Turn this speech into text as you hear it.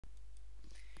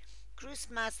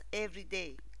Christmas every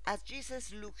day. As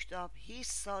Jesus looked up, he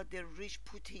saw the rich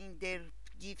putting their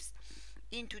gifts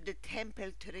into the temple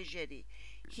treasury.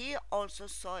 He also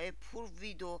saw a poor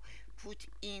widow put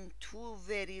in two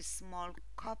very small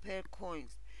copper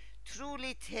coins.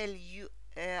 Truly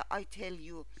I tell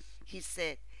you, he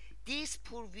said, this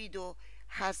poor widow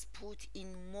has put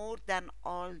in more than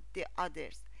all the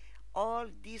others. All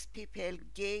these people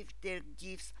gave their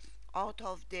gifts out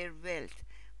of their wealth,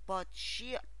 but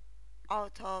she,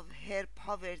 out of her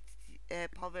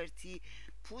poverty,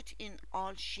 put in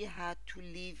all she had to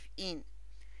live in.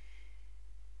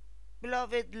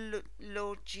 Beloved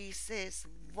Lord Jesus,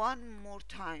 one more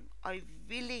time, I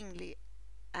willingly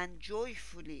and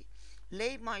joyfully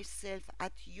lay myself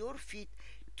at your feet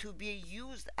to be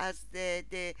used as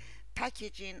the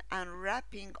packaging and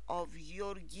wrapping of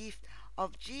your gift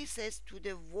of Jesus to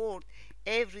the world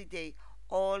every day,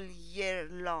 all year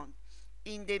long.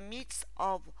 In the midst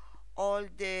of all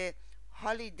the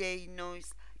holiday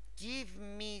noise, give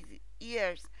me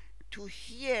ears to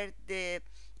hear the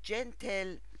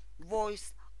gentle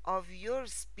voice of your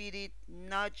spirit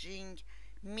nudging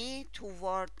me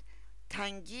toward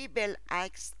tangible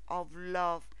acts of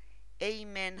love.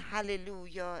 Amen.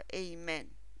 Hallelujah. Amen.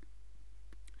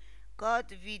 God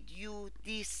with you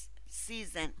this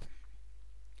season.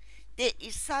 The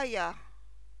Isaiah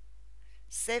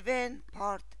 7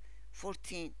 part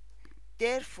 14.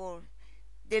 Therefore,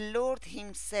 the Lord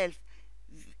himself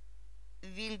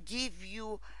will give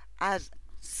you as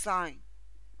sign.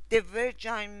 The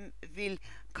virgin will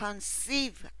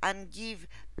conceive and give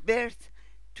birth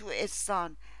to a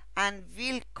son and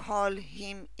will call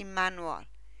him Emmanuel.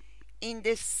 In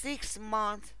the 6th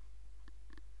month,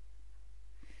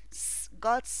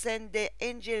 God sent the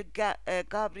angel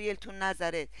Gabriel to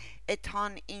Nazareth, a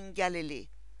town in Galilee,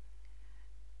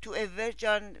 to a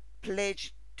virgin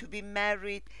pledged to be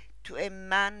married to a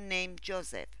man named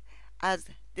Joseph, as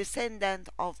descendant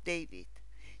of David.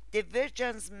 The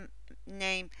virgin's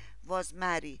name was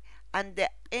Mary, and the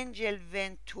angel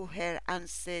went to her and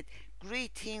said,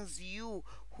 "Greetings, you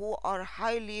who are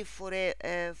highly favored.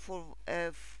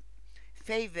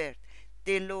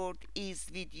 The Lord is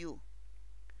with you."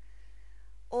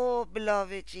 Oh,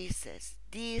 beloved Jesus,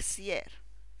 this year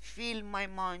fill my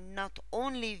mind not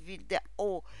only with the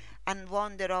awe and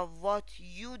wonder of what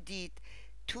you did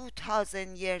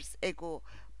 2,000 years ago,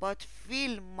 but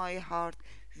fill my heart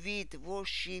with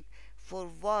worship for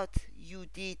what you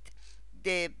did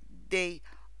the day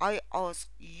I asked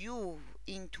you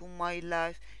into my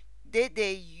life, the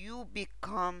day you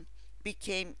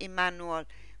became Emmanuel,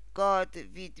 God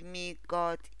with me,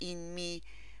 God in me.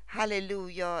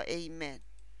 Hallelujah, amen.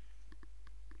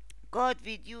 God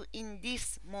with you in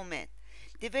this moment.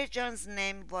 The virgin's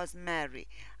name was Mary,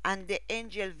 and the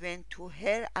angel went to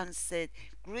her and said,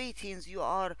 "Greetings, you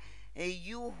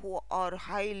who are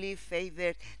highly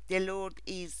favored, the Lord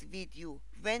is with you."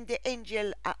 When the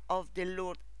angel of the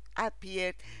Lord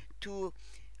appeared to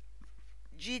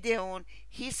Gideon,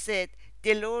 he said,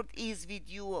 "The Lord is with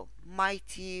you,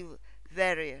 mighty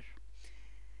warrior."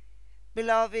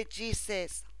 Beloved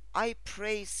Jesus, I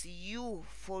praise you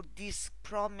for this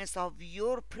promise of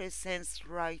your presence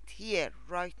right here,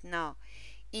 right now.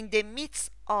 In the midst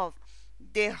of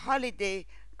the holiday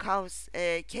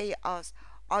chaos,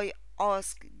 I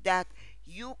ask that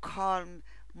you calm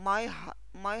my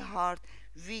heart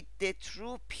with the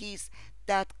true peace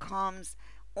that comes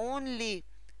only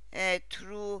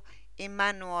through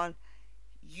Emmanuel.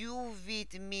 You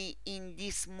with me in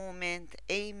this moment.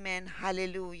 Amen.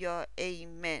 Hallelujah.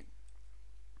 Amen.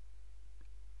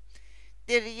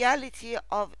 The reality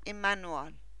of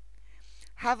Emmanuel.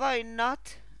 Have I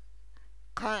not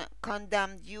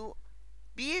condemned you?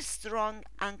 Be strong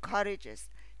and courageous.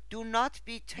 Do not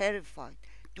be terrified.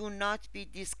 Do not be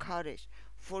discouraged.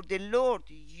 For the Lord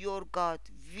your God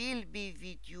will be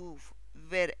with you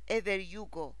wherever you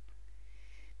go.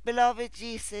 Beloved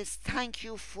Jesus, thank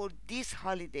you for this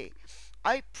holiday.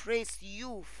 I praise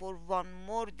you for one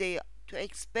more day to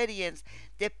experience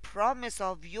the promise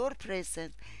of your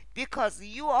presence because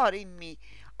you are in me.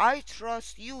 I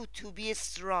trust you to be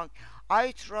strong.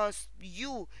 I trust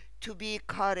you to be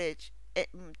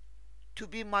to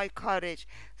be my courage.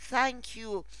 Thank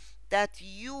you that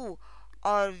you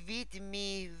are with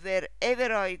me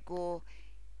wherever I go.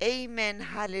 Amen.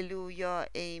 Hallelujah.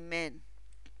 Amen.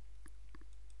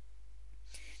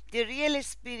 The real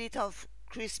spirit of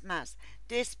Christmas.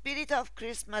 The spirit of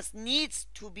Christmas needs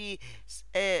to be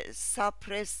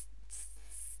suppressed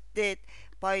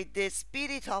by the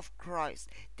Spirit of Christ.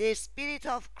 The Spirit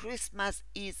of Christmas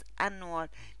is annual.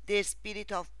 The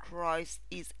Spirit of Christ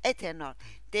is eternal.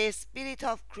 The Spirit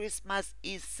of Christmas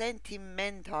is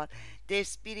sentimental. The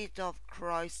Spirit of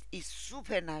Christ is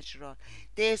supernatural.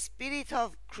 The Spirit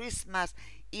of Christmas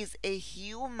is a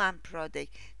human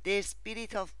product. The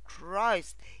Spirit of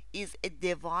Christ is a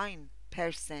divine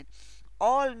person.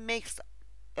 All makes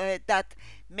that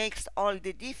makes all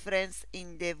the difference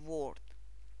in the world.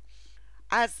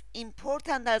 As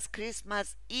important as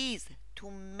Christmas is to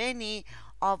many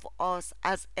of us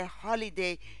as a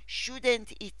holiday,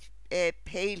 shouldn't it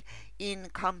pale in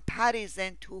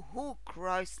comparison to who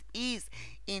Christ is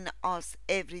in us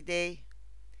every day?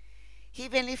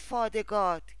 Heavenly Father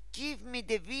God, give me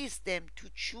the wisdom to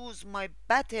choose my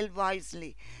battle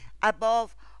wisely.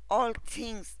 Above all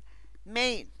things,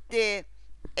 may the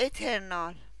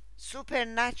eternal,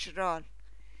 supernatural,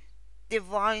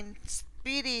 divine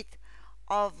Spirit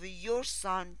of your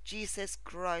Son, Jesus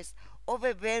Christ,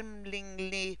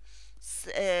 overwhelmingly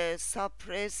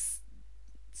suppress,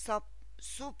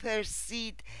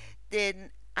 supersede the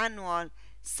annual,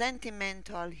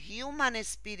 sentimental, human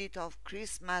spirit of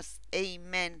Christmas.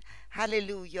 Amen.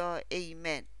 Hallelujah.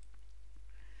 Amen.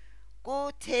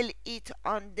 Go tell it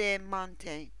on the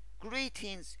mountain.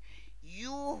 Greetings,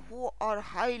 you who are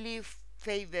highly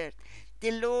favored.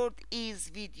 The Lord is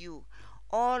with you.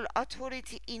 All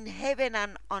authority in heaven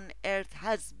and on earth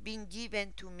has been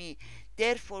given to me.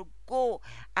 Therefore, go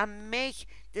and make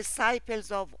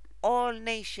disciples of all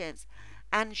nations,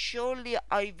 and surely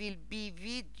I will be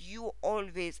with you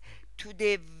always to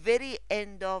the very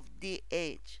end of the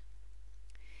age.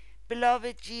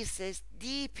 Beloved Jesus,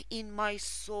 deep in my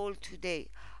soul today,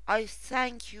 I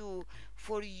thank you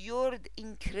for your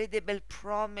incredible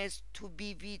promise to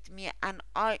be with me and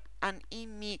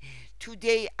in me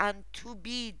today and to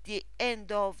be the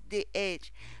end of the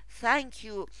age. Thank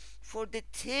you for the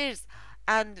tears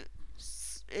and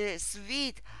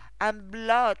sweat and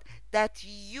blood that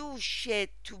you shed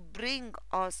to bring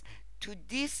us to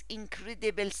this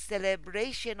incredible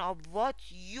celebration of what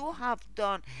you have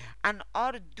done and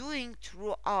are doing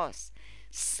through us.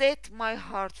 Set my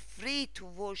heart free to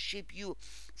worship you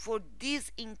for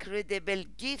these incredible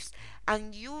gifts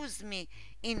and use me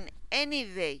in any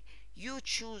way you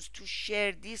choose to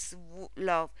share this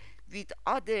love with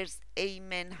others.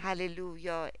 Amen.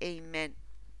 Hallelujah. Amen.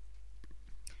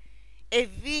 A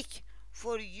week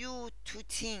for you to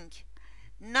think.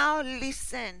 Now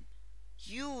listen,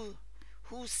 you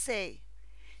who say,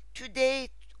 today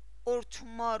or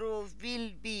tomorrow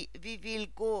we will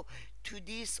go to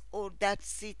this or that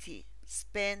city,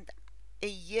 spend a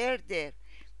year there,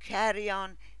 carry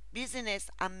on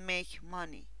business and make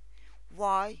money.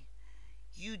 Why?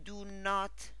 You do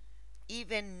not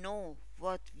even know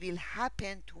what will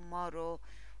happen tomorrow.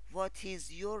 What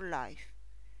is your life?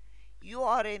 You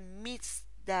are a mist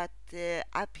that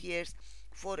appears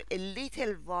for a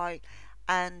little while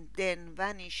and then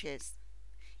vanishes.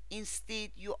 Instead,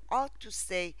 you ought to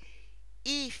say,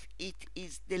 if it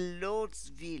is the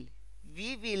Lord's will,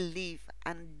 we will live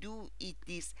and do it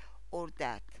this or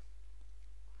that.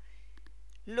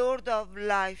 Lord of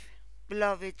life,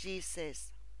 beloved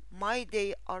Jesus, my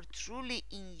days are truly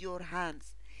in your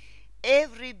hands.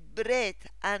 Every breath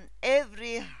and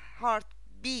every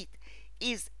heartbeat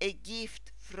is a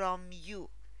gift from you.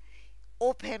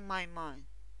 Open my mind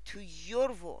to your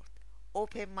word.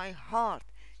 Open my heart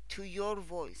to your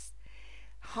voice.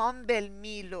 Humble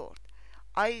me, Lord.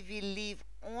 I will live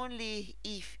only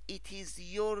if it is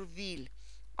your will.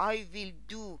 I will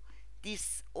do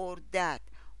this or that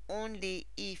only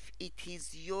if it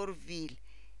is your will.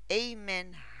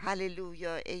 Amen.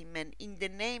 Hallelujah. Amen. In the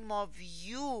name of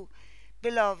you,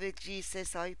 beloved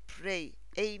Jesus, I pray.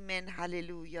 Amen.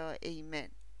 Hallelujah. Amen.